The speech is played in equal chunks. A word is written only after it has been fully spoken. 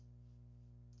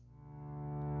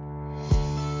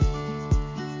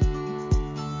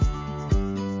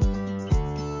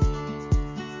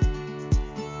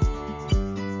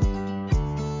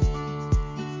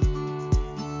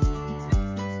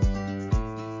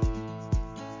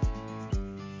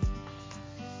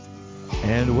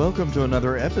And welcome to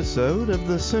another episode of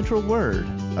The Central Word,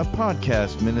 a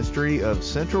podcast ministry of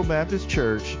Central Baptist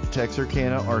Church,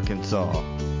 Texarkana, Arkansas.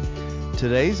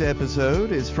 Today's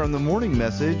episode is from the morning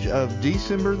message of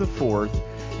December the 4th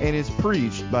and is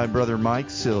preached by Brother Mike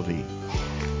Silvey.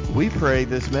 We pray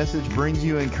this message brings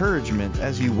you encouragement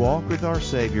as you walk with our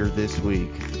Savior this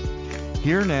week.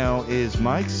 Here now is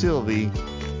Mike Silvey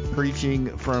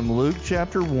preaching from Luke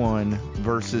chapter 1,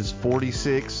 verses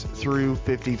 46 through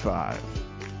 55.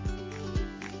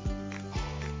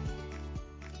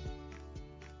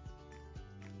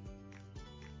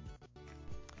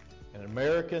 An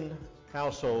American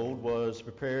household was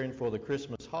preparing for the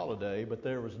Christmas holiday, but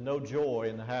there was no joy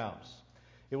in the house.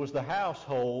 It was the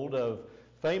household of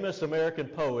famous American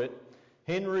poet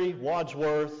Henry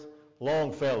Wadsworth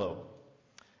Longfellow.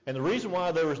 And the reason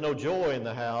why there was no joy in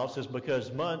the house is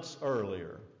because months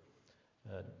earlier,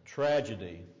 a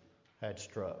tragedy had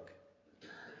struck.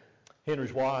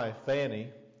 Henry's wife, Fanny,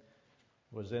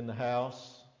 was in the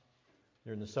house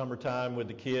during the summertime with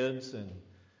the kids, and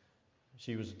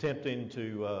she was attempting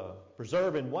to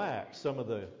preserve in wax some of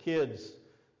the kids'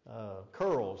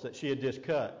 curls that she had just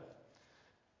cut.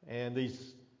 And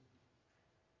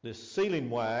this sealing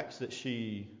wax that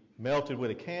she melted with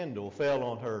a candle fell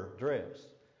on her dress.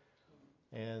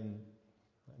 And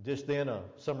just then a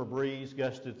summer breeze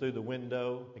gusted through the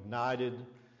window, ignited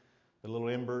the little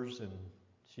embers, and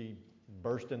she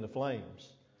burst into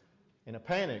flames. In a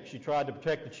panic, she tried to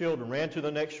protect the children, ran to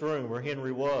the next room where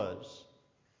Henry was.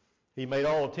 He made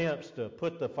all attempts to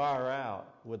put the fire out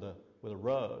with a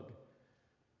rug,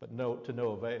 but to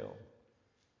no avail.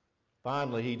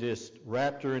 Finally, he just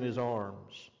wrapped her in his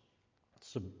arms,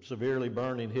 severely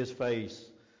burning his face,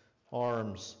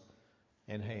 arms,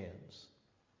 and hands.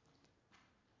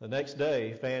 The next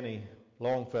day, Fanny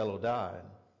Longfellow died.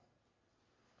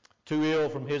 Too ill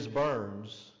from his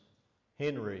burns,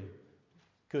 Henry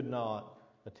could not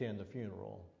attend the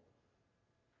funeral.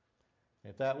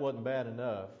 If that wasn't bad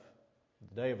enough,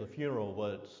 the day of the funeral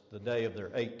was the day of their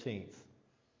 18th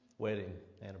wedding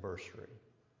anniversary.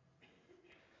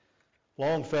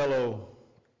 Longfellow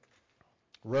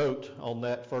wrote on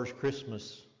that first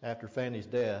Christmas after Fanny's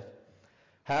death,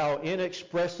 "How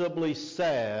inexpressibly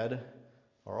sad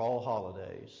are all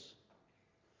holidays."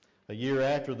 A year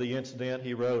after the incident,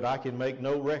 he wrote, "I can make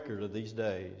no record of these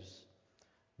days.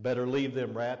 Better leave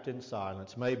them wrapped in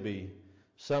silence. Maybe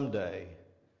someday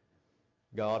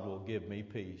God will give me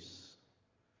peace."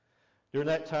 During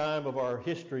that time of our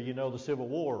history, the Civil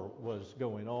War was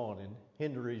going on, and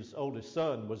Henry's oldest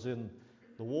son was in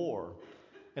the war.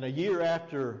 And a year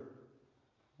after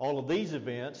all of these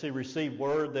events, he received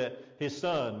word that his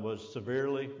son was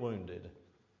severely wounded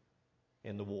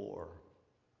in the war.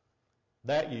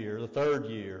 That year, the third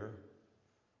year,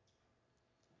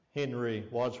 Henry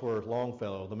Wadsworth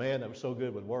Longfellow, the man that was so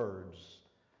good with words,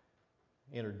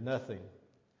 entered nothing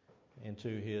into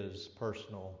his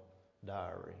personal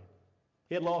diary.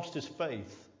 He had lost his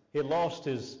faith. He had lost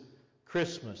his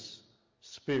Christmas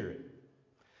spirit.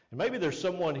 And maybe there's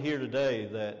someone here today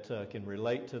that can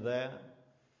relate to that.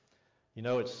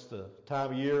 It's the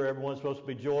time of year everyone's supposed to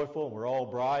be joyful, and we're all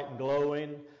bright and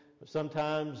glowing, but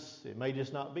sometimes it may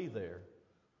just not be there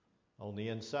on the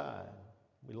inside.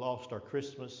 We lost our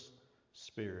Christmas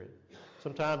spirit.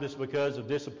 Sometimes it's because of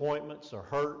disappointments or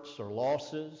hurts or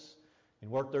losses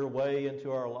and work their way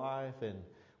into our life, and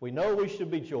we know we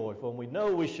should be joyful, and we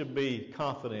know we should be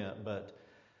confident, but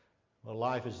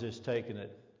life has just taken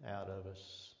it out of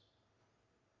us.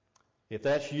 If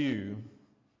that's you,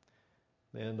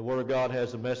 then the Word of God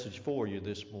has a message for you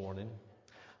this morning.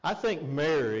 I think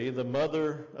Mary, the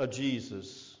mother of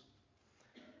Jesus,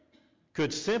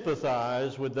 could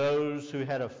sympathize with those who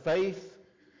had a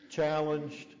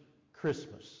faith-challenged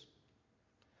Christmas.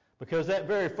 Because that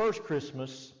very first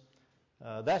Christmas,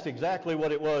 that's exactly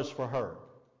what it was for her.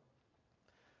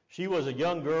 She was a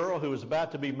young girl who was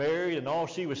about to be married, and all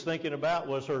she was thinking about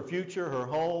was her future, her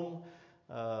home,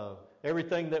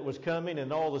 everything that was coming,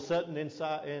 and all of a sudden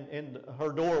inside in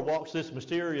her door walks this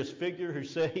mysterious figure who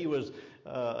said he was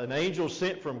an angel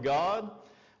sent from God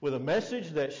with a message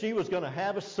that she was going to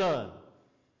have a son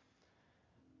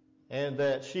and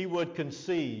that she would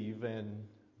conceive and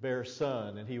bear a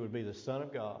son, and he would be the Son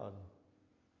of God,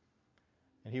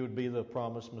 and he would be the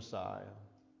promised Messiah.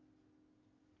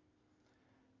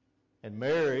 And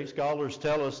Mary, scholars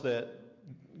tell us that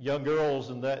young girls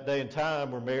in that day and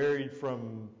time were married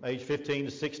from age 15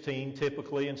 to 16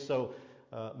 typically, and so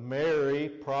Mary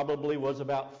probably was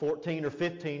about 14 or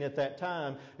 15 at that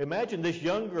time. Imagine this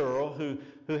young girl who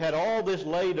had all this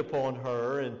laid upon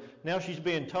her, and now she's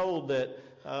being told that,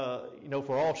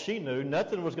 for all she knew,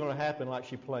 nothing was going to happen like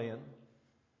she planned.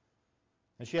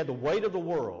 And she had the weight of the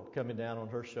world coming down on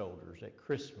her shoulders at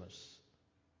Christmas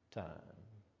time.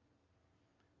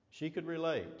 She could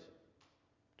relate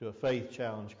to a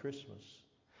faith-challenged Christmas.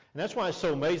 And that's why it's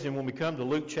so amazing when we come to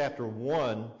Luke chapter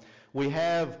 1, we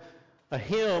have a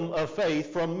hymn of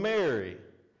faith from Mary,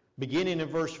 beginning in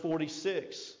verse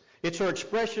 46. It's her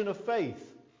expression of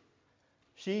faith.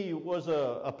 She was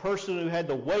a person who had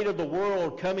the weight of the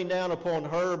world coming down upon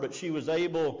her, but she was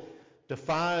able to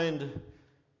find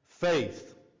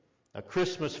faith, a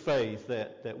Christmas faith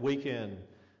that we can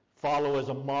follow as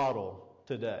a model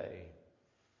today.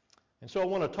 And so I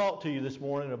want to talk to you this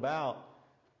morning about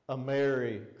a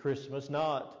Merry Christmas,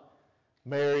 not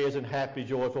Mary as in happy,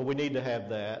 joyful. We need to have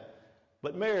that.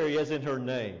 But Mary as in her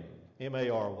name,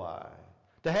 M-A-R-Y.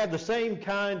 To have the same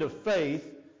kind of faith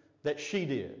that she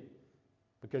did,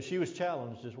 because she was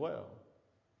challenged as well.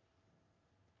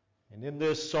 And in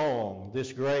this song,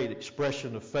 this great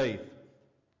expression of faith,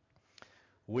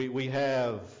 we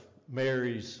have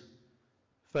Mary's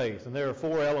faith. And there are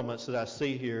four elements that I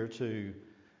see here to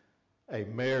a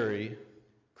Merry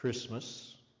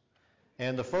Christmas.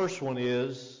 And the first one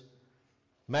is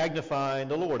magnifying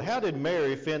the Lord. How did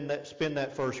Mary spend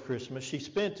that first Christmas? She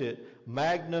spent it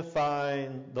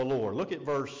magnifying the Lord. Look at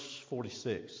verse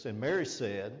 46. And Mary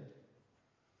said,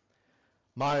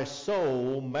 "My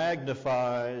soul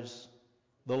magnifies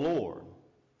the Lord,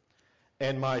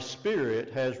 and my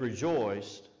spirit has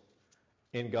rejoiced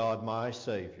in God my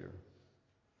Savior.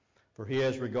 For he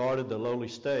has regarded the lowly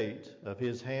state of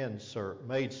his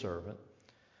maidservant.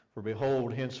 For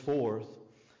behold, henceforth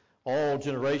all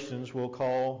generations will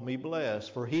call me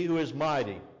blessed. For he who is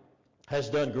mighty has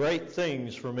done great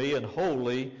things for me, and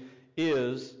holy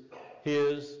is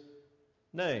his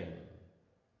name."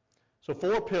 So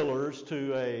 4 pillars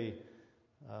to a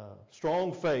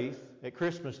strong faith at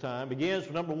Christmas time begins,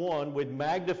 number 1, with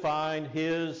magnifying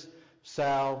his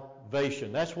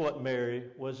salvation. That's what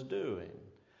Mary was doing.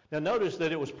 Now notice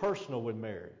that it was personal with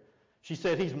Mary. She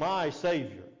said, "He's my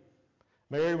Savior."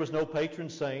 Mary was no patron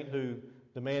saint who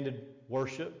demanded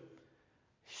worship.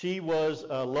 She was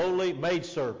a lowly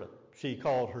maidservant, she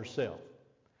called herself.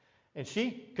 And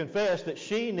she confessed that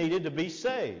she needed to be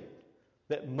saved,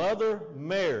 that Mother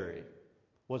Mary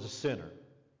was a sinner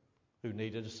who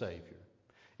needed a Savior.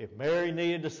 If Mary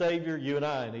needed a Savior, you and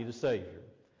I need a Savior.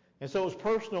 And so it was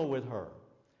personal with her.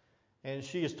 And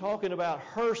she is talking about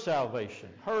her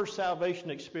salvation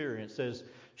experience, as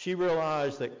she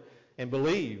realized that and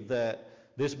believed that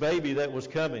this baby that was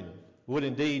coming would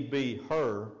indeed be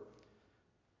her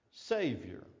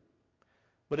Savior.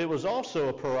 But it was also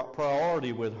a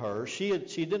priority with her. She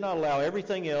did not allow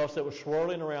everything else that was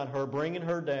swirling around her, bringing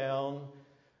her down,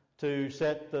 to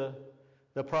set the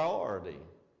priority.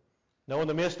 Now, in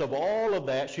the midst of all of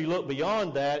that, she looked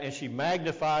beyond that and she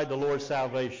magnified the Lord's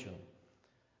salvation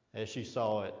as she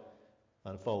saw it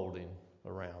unfolding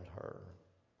around her.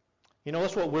 You know,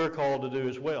 that's what we're called to do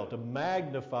as well, to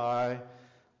magnify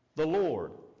the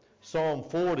Lord. Psalm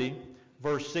 40,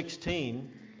 verse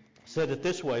 16, said it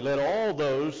this way: "Let all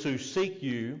those who seek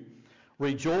you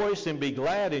rejoice and be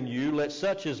glad in you. Let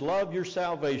such as love your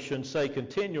salvation say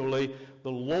continually,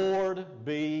 the Lord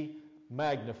be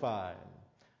magnified."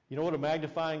 You know what a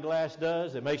magnifying glass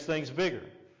does? It makes things bigger.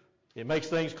 It makes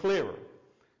things clearer.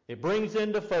 It brings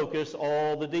into focus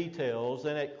all the details.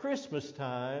 And at Christmas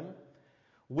time,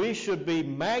 we should be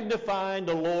magnifying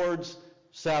the Lord's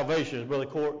salvation, as Brother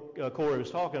Corey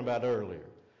was talking about earlier.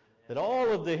 That all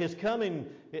of his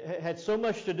coming had so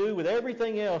much to do with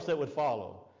everything else that would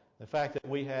follow. The fact that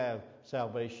we have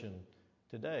salvation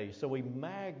today. So we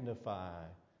magnify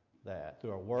that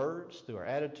through our words, through our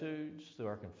attitudes, through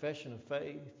our confession of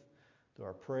faith, through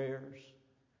our prayers,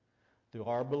 through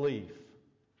our belief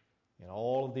in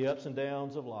all of the ups and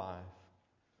downs of life,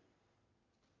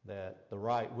 that the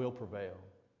right will prevail,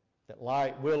 that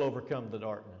light will overcome the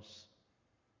darkness.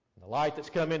 And the light that's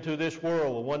come into this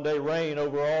world will one day reign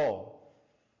over all.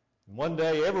 And one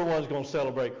day everyone's going to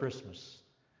celebrate Christmas.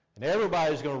 And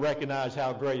everybody's going to recognize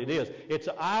how great it is. It's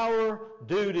our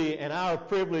duty and our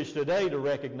privilege today to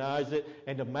recognize it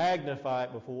and to magnify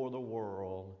it before the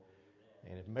world.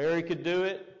 And if Mary could do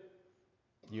it,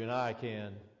 you and I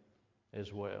can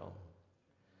as well.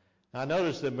 Now, I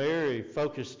noticed that Mary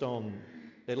focused on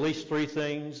at least 3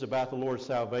 things about the Lord's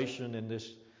salvation in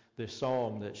this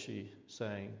psalm that she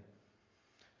sang.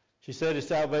 She said his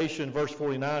salvation, verse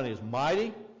 49, is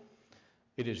mighty,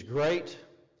 it is great,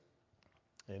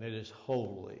 and it is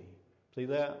holy. See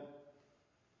that?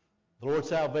 The Lord's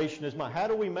salvation is mighty. How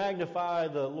do we magnify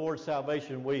the Lord's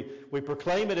salvation? We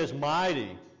proclaim it as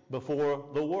mighty before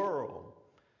the world.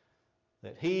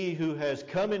 that he who has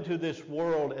come into this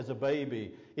world as a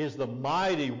baby is the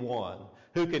mighty one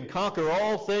who can conquer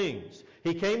all things.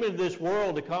 He came into this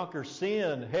world to conquer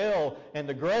sin, hell, and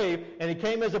the grave, and he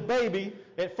came as a baby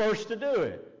at first to do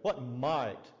it. What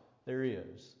might there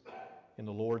is in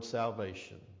the Lord's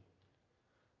salvation.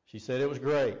 She said it was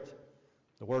great.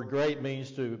 The word great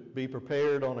means to be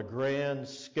prepared on a grand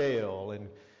scale.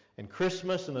 And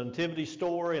Christmas and the Nativity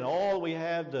story and all we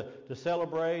have to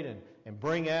celebrate and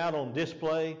bring out on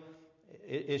display,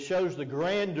 it shows the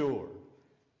grandeur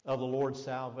of the Lord's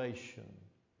salvation.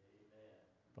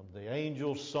 Amen. From the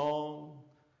angel's song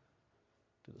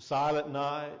to the silent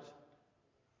night,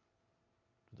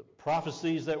 to the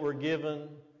prophecies that were given,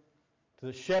 to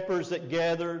the shepherds that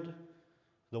gathered,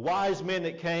 the wise men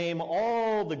that came,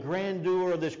 all the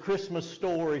grandeur of this Christmas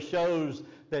story shows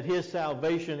that his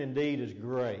salvation indeed is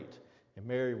great. And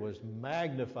Mary was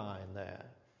magnifying that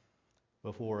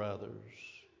before others.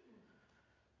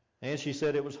 And she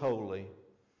said it was holy.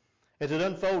 As it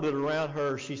unfolded around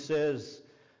her, she says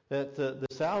that the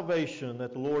salvation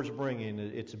that the Lord's bringing,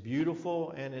 it's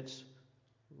beautiful and it's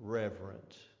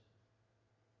reverent.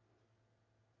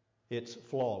 It's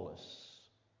flawless.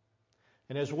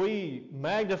 And as we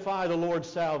magnify the Lord's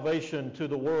salvation to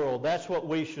the world, that's what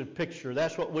we should picture.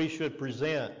 That's what we should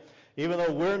present. Even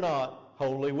though we're not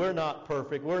holy, we're not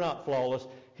perfect, we're not flawless,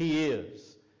 He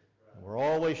is. And we're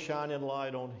always shining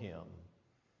light on Him.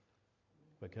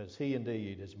 Because He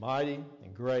indeed is mighty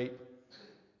and great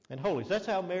and holy. That's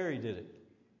how Mary did it.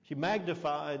 She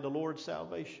magnified the Lord's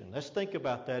salvation. Let's think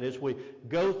about that as we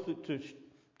go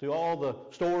to all the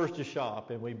stores to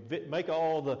shop and we make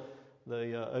all the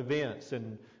events,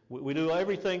 and we do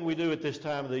everything we do at this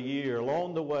time of the year.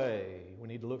 Along the way, we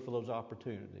need to look for those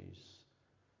opportunities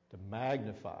to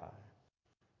magnify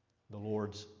the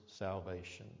Lord's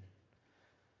salvation.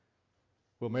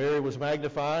 Well, Mary was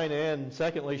magnifying, and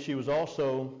secondly, she was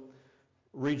also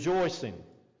rejoicing.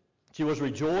 She was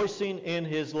rejoicing in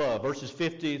His love. Verses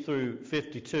 50 through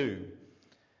 52.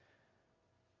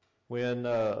 When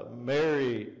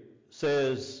Mary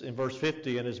says in verse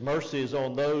 50, and His mercy is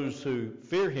on those who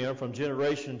fear Him from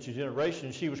generation to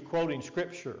generation, she was quoting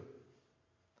Scripture.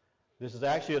 This is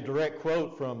actually a direct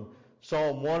quote from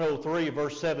Psalm 103,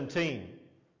 verse 17.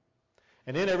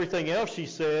 And then everything else she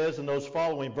says in those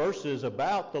following verses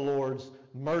about the Lord's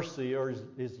mercy or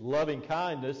His loving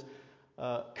kindness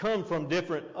come from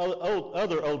different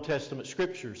other Old Testament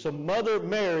Scriptures. So Mother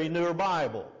Mary knew her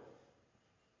Bible.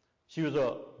 She was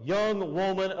a young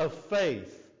woman of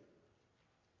faith.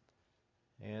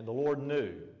 And the Lord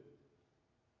knew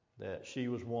that she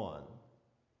was one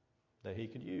that He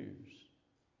could use.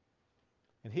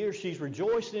 And here she's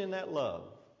rejoicing in that love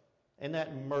and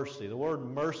that mercy. The word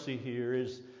mercy here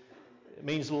it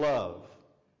means love.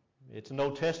 It's an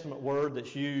Old Testament word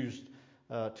that's used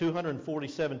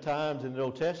 247 times in the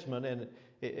Old Testament, and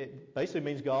it basically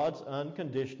means God's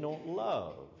unconditional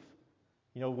love.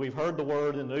 You know, we've heard the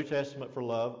word in the New Testament for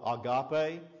love,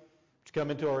 agape. It's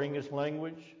come into our English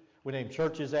language. We name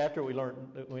churches after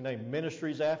it. We name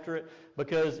ministries after it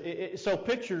because it so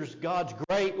pictures God's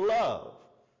great love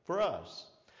for us.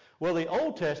 Well, the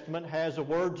Old Testament has a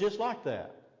word just like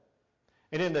that.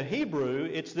 And in the Hebrew,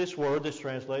 it's this word that's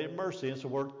translated mercy. It's the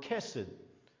word chesed,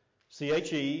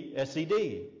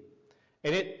 C-H-E-S-E-D.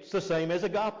 And it's the same as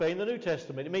agape in the New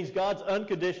Testament. It means God's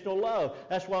unconditional love.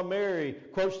 That's why Mary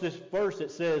quotes this verse that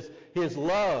says His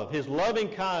love, His loving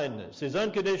kindness, His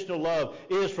unconditional love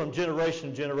is from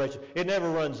generation to generation. It never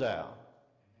runs out.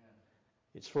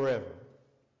 It's forever.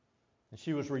 And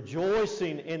she was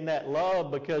rejoicing in that love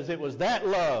because it was that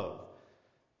love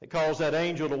that caused that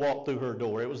angel to walk through her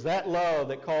door. It was that love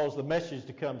that caused the message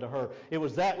to come to her. It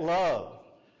was that love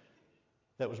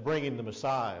that was bringing the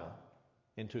Messiah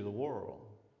into the world.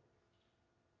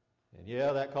 And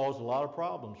yeah, that caused a lot of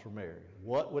problems for Mary.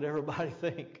 What would everybody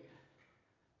think?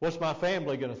 What's my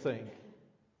family going to think?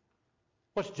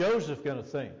 What's Joseph going to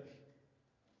think?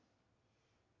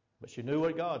 But she knew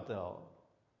what God thought,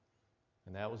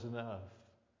 and that was enough.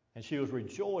 And she was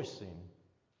rejoicing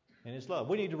in His love.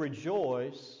 We need to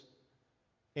rejoice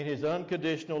in His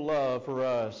unconditional love for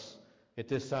us at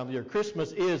this time of the year.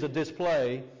 Christmas is a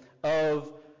display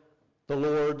of the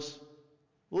Lord's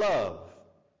love.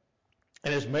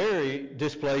 And as Mary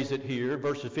displays it here,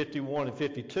 verses 51 and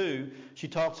 52, she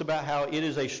talks about how it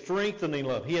is a strengthening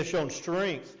love. He has shown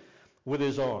strength with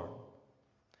His arm.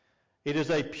 It is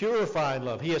a purifying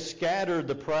love. He has scattered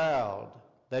the proud,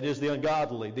 that is the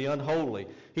ungodly, the unholy.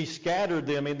 He scattered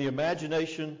them in the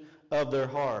imagination of their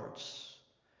hearts.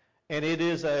 And it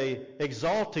is a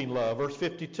exalting love. Verse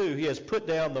 52, He has put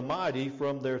down the mighty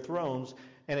from their thrones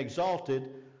and exalted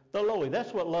the lowly.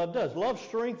 That's what love does. Love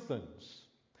strengthens.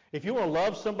 If you want to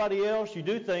love somebody else, you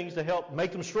do things to help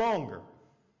make them stronger,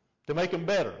 to make them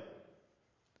better.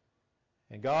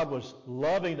 And God was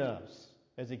loving us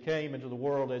as He came into the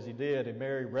world as He did, and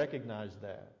Mary recognized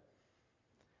that.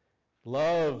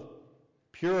 Love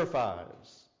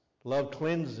purifies. Love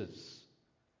cleanses.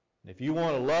 And if you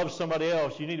want to love somebody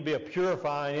else, you need to be a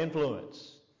purifying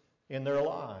influence in their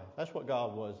life. That's what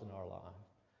God was in our life.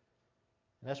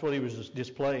 And that's what He was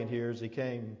displaying here as He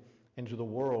came into the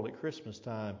world at Christmas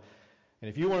time. And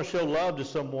if you want to show love to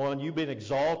someone, you've been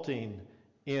exalting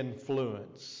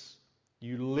influence.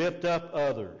 You lift up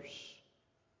others.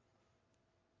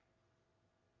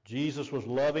 Jesus was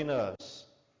loving us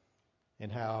in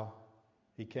how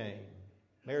He came.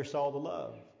 Mary saw the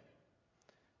love.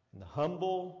 In the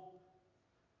humble,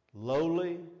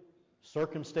 lowly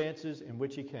circumstances in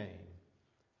which He came,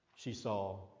 she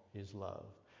saw His love.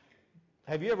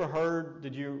 Have you ever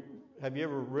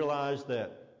realized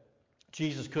that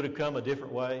Jesus could have come a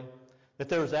different way? That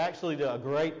there was actually a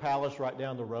great palace right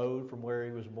down the road from where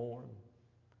He was born?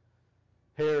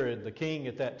 Herod, the king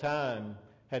at that time,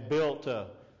 had built a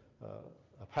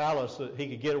palace that he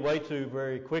could get away to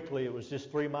very quickly. It was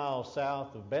just 3 miles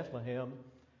south of Bethlehem.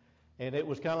 And it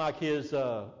was kind of like his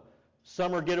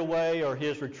summer getaway or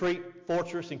his retreat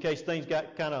fortress in case things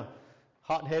got kind of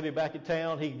hot and heavy back in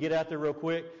town. He could get out there real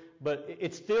quick. But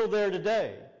it's still there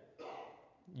today.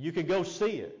 You can go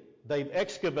see it. They've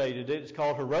excavated it. It's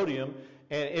called Herodium.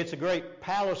 And it's a great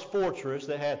palace fortress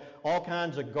that had all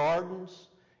kinds of gardens.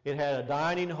 It had a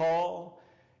dining hall.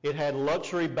 It had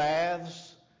luxury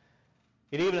baths.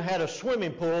 It even had a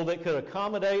swimming pool that could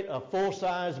accommodate a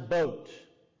full-size boat.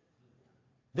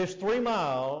 This 3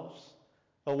 miles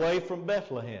away from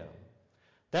Bethlehem.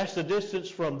 That's the distance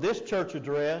from this church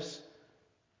address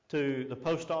to the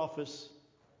post office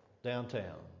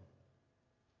downtown.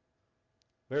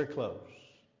 Very close.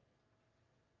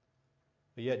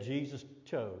 But yet Jesus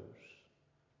chose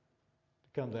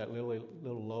to come to that little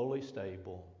lowly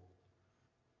stable,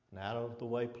 an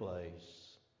out-of-the-way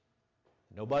place.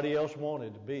 Nobody else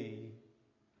wanted to be.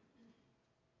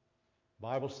 The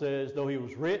Bible says, though He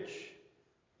was rich,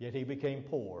 yet He became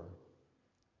poor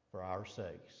for our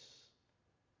sakes.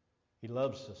 He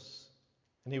loves us.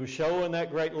 And He was showing that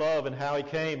great love and how He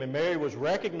came. And Mary was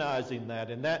recognizing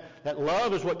that. And that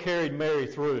love is what carried Mary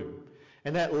through.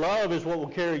 And that love is what will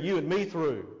carry you and me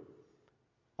through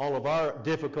all of our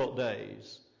difficult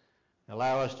days.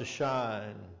 Allow us to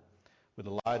shine with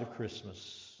the light of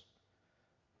Christmas.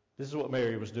 This is what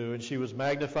Mary was doing. She was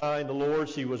magnifying the Lord.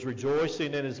 She was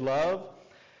rejoicing in His love.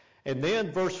 And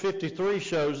then verse 53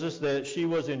 shows us that she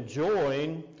was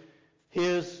enjoying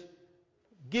His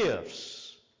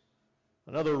gifts.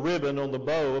 Another ribbon on the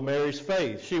bow of Mary's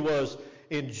faith. She was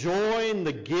enjoying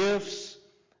the gifts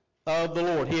of the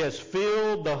Lord. He has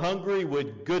filled the hungry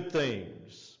with good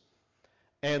things,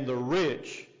 and the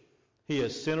rich He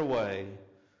has sent away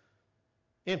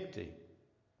empty.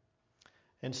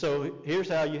 And so here's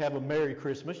how you have a Merry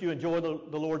Christmas. You enjoy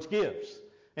the Lord's gifts.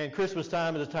 And Christmas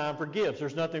time is a time for gifts.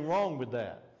 There's nothing wrong with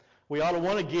that. We ought to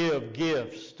want to give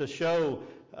gifts to show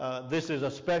this is a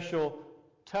special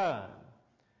time.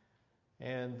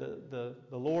 And the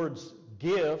Lord's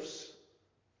gifts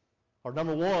are,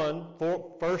 number one,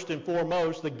 first and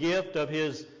foremost, the gift of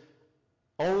His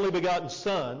only begotten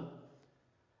Son.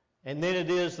 And then it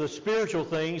is the spiritual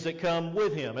things that come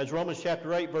with Him. As Romans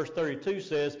chapter 8, verse 32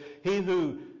 says, He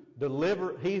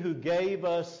who gave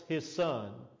us His Son,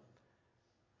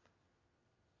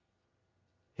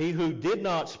 He who did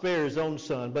not spare His own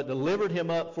Son, but delivered Him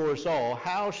up for us all,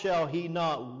 how shall He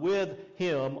not with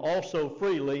Him also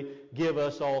freely give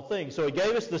us all things? So He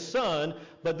gave us the Son,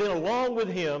 but then along with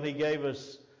Him, He gave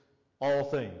us all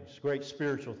things, great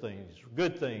spiritual things,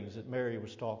 good things that Mary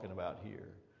was talking about here.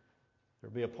 They'll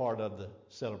be a part of the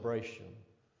celebration.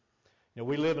 You know,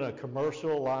 we live in a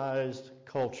commercialized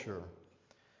culture.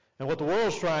 And what the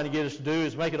world's trying to get us to do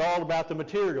is make it all about the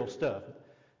material stuff.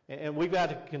 And we've got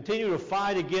to continue to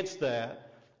fight against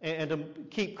that and to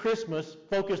keep Christmas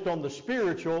focused on the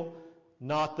spiritual,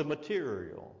 not the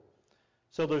material.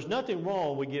 So there's nothing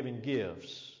wrong with giving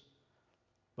gifts,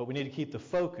 but we need to keep the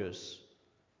focus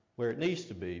where it needs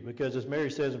to be. Because as Mary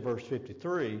says in verse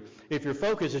 53, if your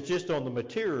focus is just on the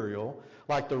material,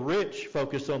 like the rich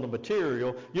focus on the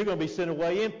material, you're going to be sent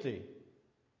away empty.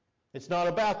 It's not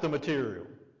about the material.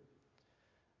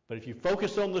 But if you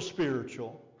focus on the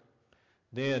spiritual,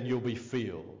 then you'll be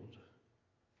filled.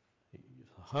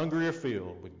 Hungry or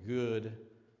filled with good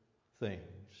things.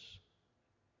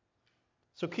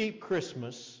 So keep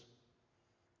Christmas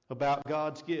about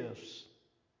God's gifts.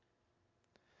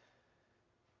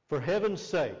 For heaven's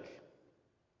sake,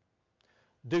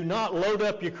 Do not load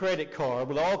up your credit card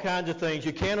with all kinds of things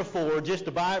you can't afford just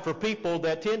to buy it for people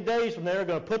that 10 days from now are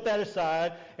going to put that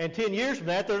aside, and 10 years from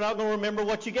that they're not going to remember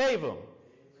what you gave them.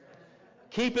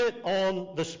 Keep it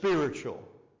on the spiritual,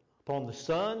 upon the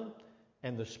Son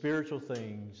and the spiritual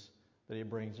things that He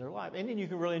brings in their life. And then you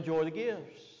can really enjoy the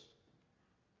gifts.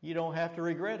 You don't have to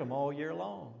regret them all year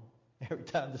long every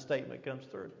time the statement comes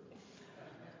through.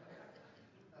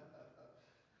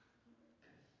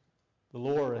 The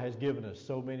Lord has given us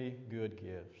so many good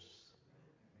gifts.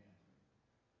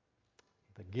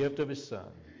 The gift of His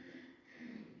Son.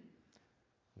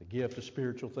 The gift of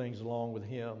spiritual things along with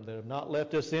Him that have not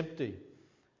left us empty.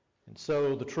 And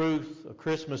so the truth of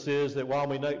Christmas is that while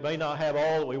we may not have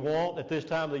all that we want at this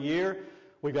time of the year,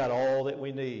 we've got all that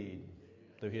we need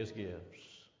through His gifts.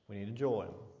 We need to enjoy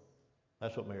them.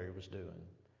 That's what Mary was doing.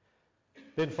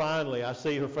 Then finally, I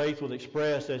see her faith was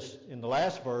expressed as in the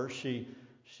last verse,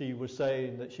 she was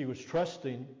saying that she was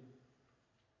trusting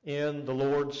in the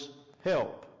Lord's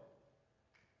help.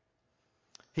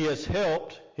 He has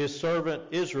helped His servant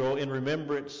Israel in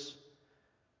remembrance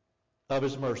of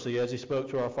His mercy as He spoke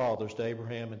to our fathers, to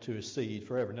Abraham and to his seed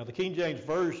forever. Now the King James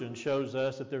Version shows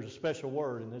us that there's a special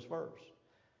word in this verse.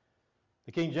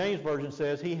 The King James Version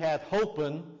says, He hath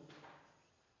holpen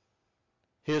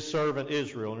His servant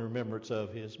Israel in remembrance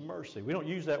of His mercy. We don't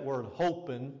use that word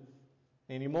holpen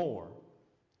anymore.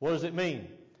 What does it mean?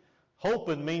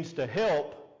 Holpen means to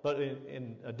help, but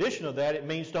in addition to that, it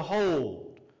means to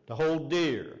hold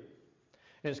dear.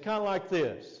 And it's kind of like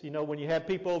this. You know, when you have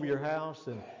people over your house,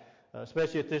 and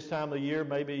especially at this time of the year,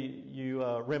 maybe you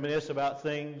reminisce about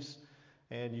things,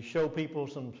 and you show people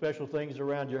some special things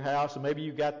around your house, and maybe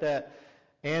you got that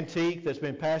antique that's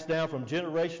been passed down from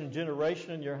generation to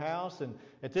generation in your house, and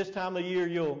at this time of the year,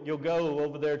 you'll go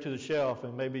over there to the shelf,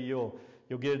 and maybe you'll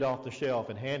get it off the shelf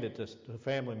and hand it to a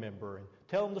family member and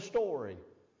tell them the story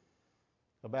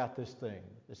about this thing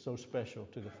that's so special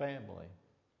to the family.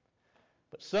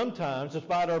 But sometimes,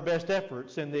 despite our best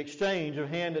efforts, in the exchange of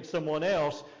hand it to someone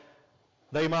else,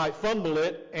 they might fumble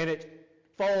it and it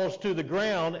falls to the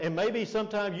ground, and maybe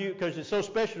sometimes you, because it's so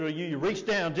special to you, you reach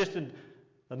down just in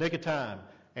the nick of time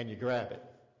and you grab it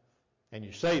and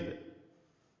you save it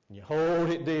and you hold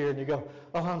it dear and you go,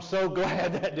 oh, I'm so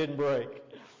glad that didn't break.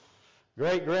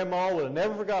 Great grandma would have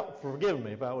never forgiven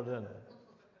me if I would have done that.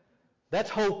 That's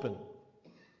hoping.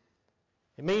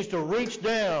 It means to reach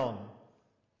down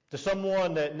to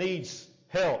someone that needs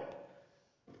help,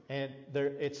 and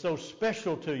it's so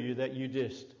special to you that you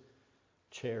just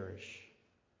cherish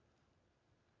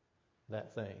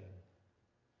that thing.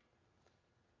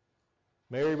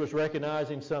 Mary was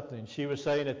recognizing something. She was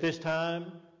saying at this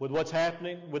time, with what's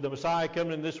happening, with the Messiah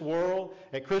coming in this world,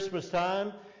 at Christmas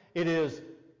time, it is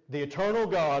the eternal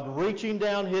God reaching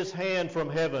down His hand from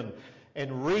heaven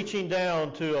and reaching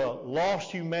down to a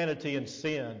lost humanity in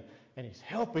sin, and He's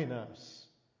helping us.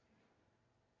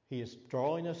 He is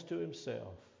drawing us to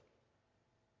Himself.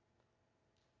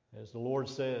 As the Lord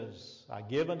says, I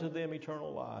give unto them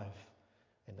eternal life,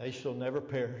 and they shall never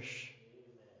perish.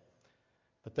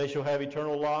 But they shall have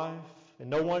eternal life, and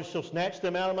no one shall snatch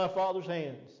them out of my Father's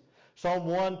hands. Psalm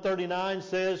 139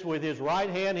 says, with His right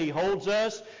hand He holds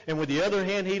us, and with the other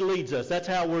hand He leads us. That's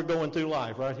how we're going through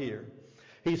life right here.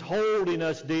 He's holding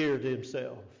us dear to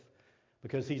Himself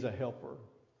because He's a helper.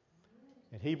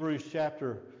 And Hebrews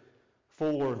chapter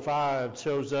 4 and 5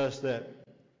 shows us that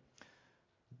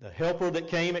the helper that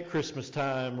came at Christmas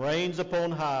time reigns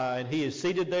upon high, and He is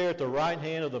seated there at the right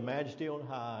hand of the Majesty on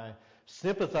high,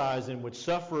 sympathizing with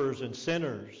sufferers and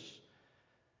sinners.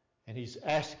 And He's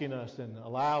asking us and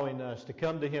allowing us to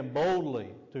come to Him boldly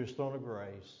to His throne of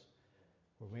grace,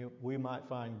 where we might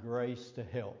find grace to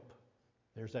help.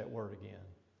 There's that word again,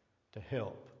 to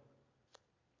help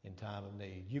in time of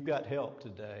need. You've got help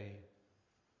today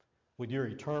with your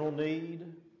eternal need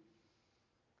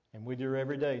and with your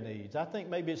everyday needs. I think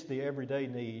maybe it's the everyday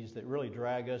needs that really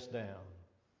drag us down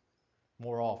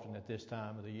more often at this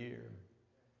time of the year.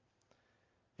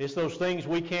 It's those things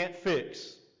we can't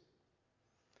fix.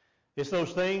 It's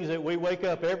those things that we wake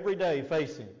up every day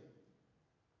facing.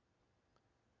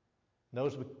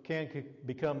 Those can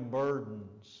become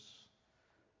burdens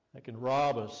that can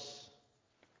rob us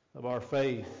of our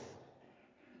faith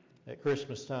at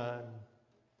Christmas time.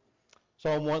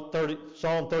 Psalm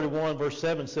 31 verse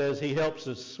 7 says, He helps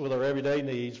us with our everyday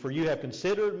needs. For you have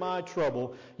considered my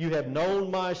trouble. You have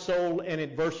known my soul in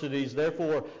adversities.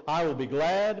 Therefore, I will be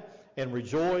glad and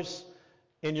rejoice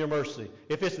in your mercy.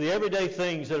 If it's the everyday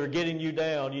things that are getting you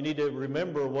down, you need to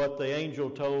remember what the angel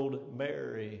told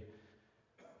Mary.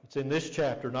 It's in this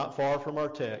chapter, not far from our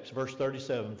text, verse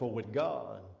 37. For with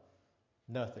God,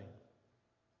 nothing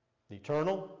the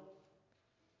eternal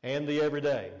and the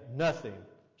everyday. Nothing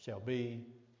shall be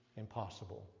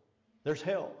impossible. There's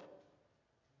help.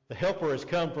 The Helper has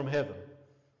come from heaven,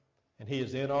 and He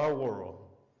is in our world.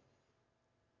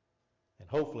 And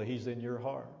hopefully He's in your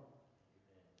heart.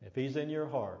 If He's in your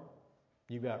heart,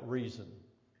 you've got reason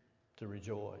to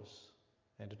rejoice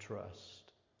and to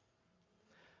trust.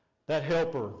 That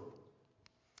Helper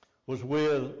was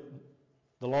with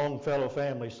the Longfellow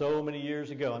family so many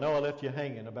years ago. I know I left you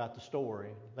hanging about the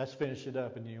story. Let's finish it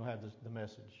up and you'll have the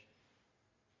message.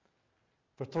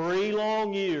 For 3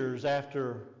 long years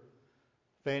after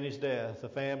Fanny's death, the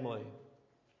family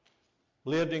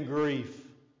lived in grief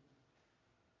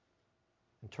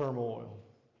and turmoil.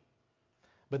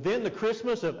 But then the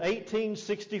Christmas of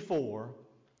 1864,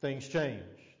 things changed.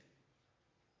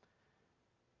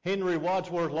 Henry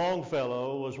Wadsworth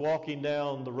Longfellow was walking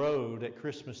down the road at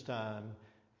Christmas time,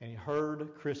 and he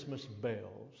heard Christmas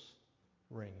bells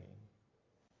ringing.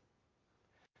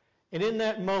 And in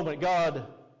that moment, God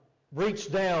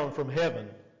reached down from heaven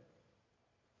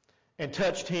and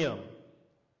touched him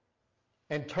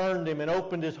and turned him and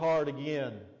opened his heart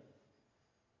again.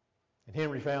 And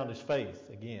Henry found his faith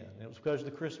again. And it was because of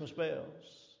the Christmas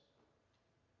bells.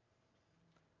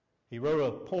 He wrote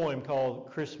a poem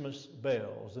called Christmas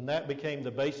Bells, and that became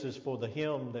the basis for the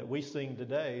hymn that we sing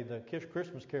today, the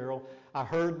Christmas carol, I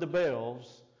Heard the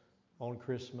Bells on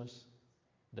Christmas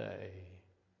Day.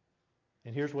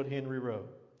 And here's what Henry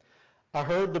wrote. I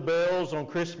heard the bells on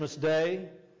Christmas Day,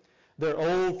 their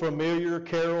old familiar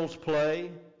carols play,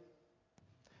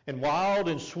 and wild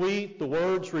and sweet the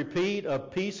words repeat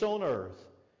of peace on earth,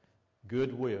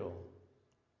 goodwill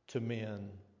to men.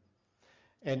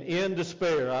 And in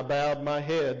despair I bowed my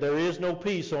head. There is no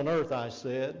peace on earth, I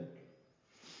said.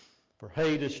 For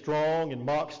hate is strong and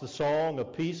mocks the song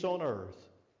of peace on earth,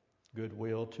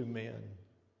 goodwill to men.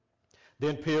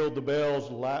 Then pealed the bells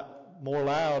more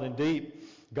loud and deep.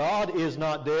 God is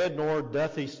not dead, nor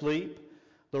doth he sleep.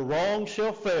 The wrong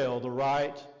shall fail, the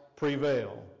right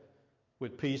prevail.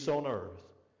 With peace on earth,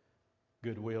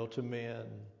 goodwill to men.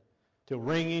 Till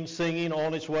ringing, singing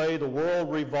on its way, the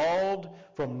world revolved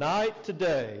from night to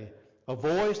day. A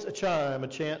voice, a chime, a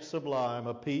chant sublime,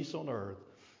 a peace on earth,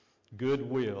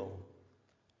 goodwill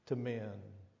to men.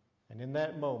 And in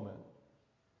that moment,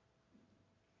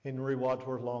 Henry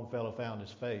Wadsworth Longfellow found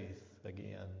his faith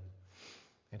again.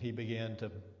 And he began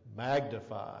to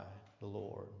magnify the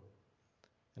Lord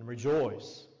and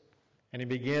rejoice. And he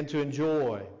began to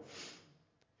enjoy.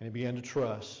 And he began to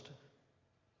trust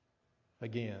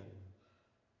again.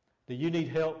 Do you need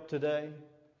help today?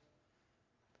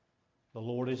 The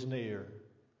Lord is near.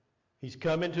 He's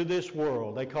come into this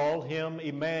world. They called him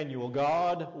Emmanuel,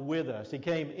 God with us. He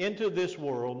came into this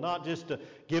world not just to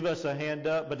give us a hand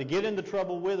up, but to get into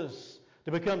trouble with us,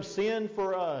 to become sin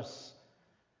for us.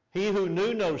 He who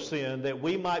knew no sin, that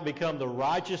we might become the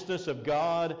righteousness of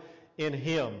God in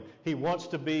him. He wants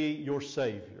to be your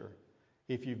Savior.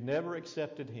 If you've never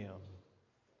accepted him,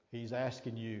 he's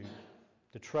asking you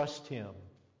to trust him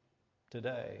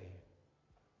today.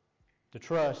 To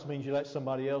trust means you let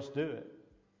somebody else do it.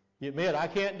 You admit, I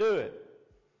can't do it.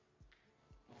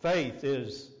 Faith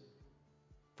is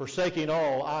forsaking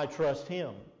all, I trust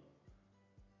him.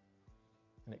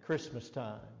 And at Christmas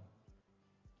time,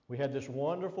 we had this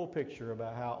wonderful picture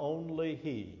about how only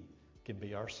he can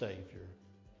be our Savior.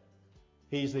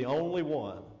 He's the only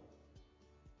one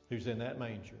who's in that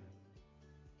manger.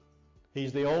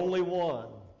 He's the only one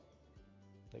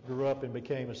that grew up and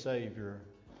became a Savior,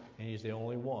 and he's the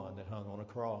only one that hung on a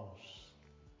cross.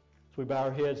 As we bow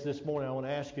our heads this morning, I want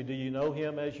to ask you, do you know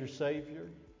him as your Savior?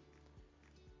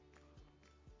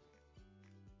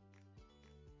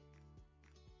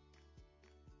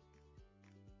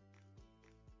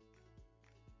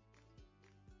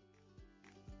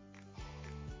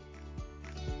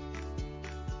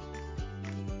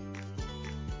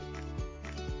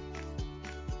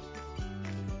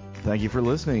 Thank you for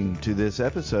listening to this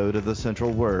episode of The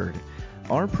Central Word.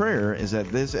 Our prayer is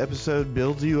that this episode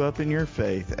builds you up in your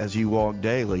faith as you walk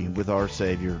daily with our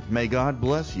Savior. May God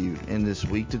bless you in this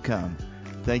week to come.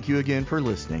 Thank you again for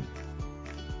listening.